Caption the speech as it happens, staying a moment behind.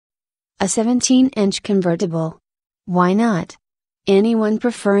A 17-inch convertible. Why not? Anyone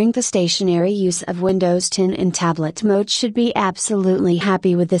preferring the stationary use of Windows 10 in tablet mode should be absolutely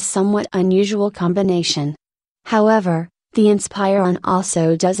happy with this somewhat unusual combination. However, the Inspiron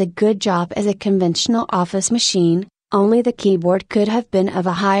also does a good job as a conventional office machine, only the keyboard could have been of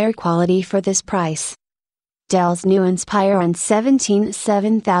a higher quality for this price. Dell's new Inspiron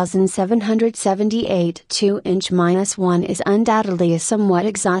 7778 2-inch-1 is undoubtedly a somewhat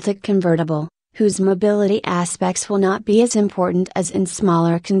exotic convertible, whose mobility aspects will not be as important as in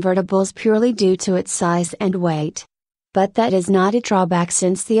smaller convertibles purely due to its size and weight. But that is not a drawback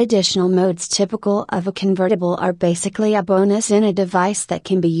since the additional modes typical of a convertible are basically a bonus in a device that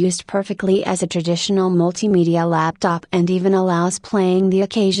can be used perfectly as a traditional multimedia laptop and even allows playing the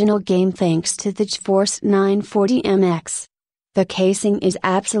occasional game thanks to the GeForce 940MX. The casing is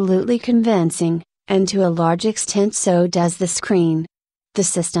absolutely convincing, and to a large extent so does the screen. The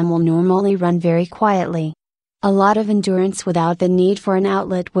system will normally run very quietly. A lot of endurance without the need for an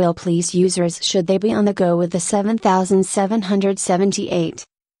outlet will please users should they be on the go with the 7778.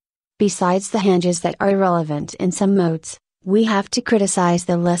 Besides the hinges that are irrelevant in some modes, we have to criticize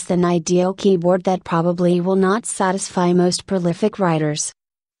the less than ideal keyboard that probably will not satisfy most prolific writers.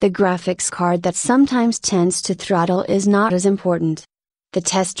 The graphics card that sometimes tends to throttle is not as important. The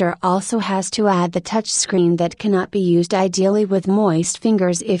tester also has to add the touchscreen that cannot be used ideally with moist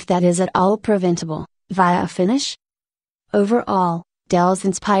fingers if that is at all preventable, via a finish? Overall, Dell's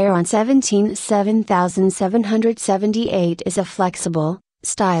Inspiron 7778 is a flexible,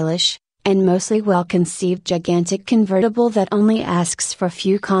 stylish, and mostly well-conceived gigantic convertible that only asks for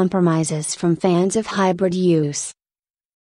few compromises from fans of hybrid use.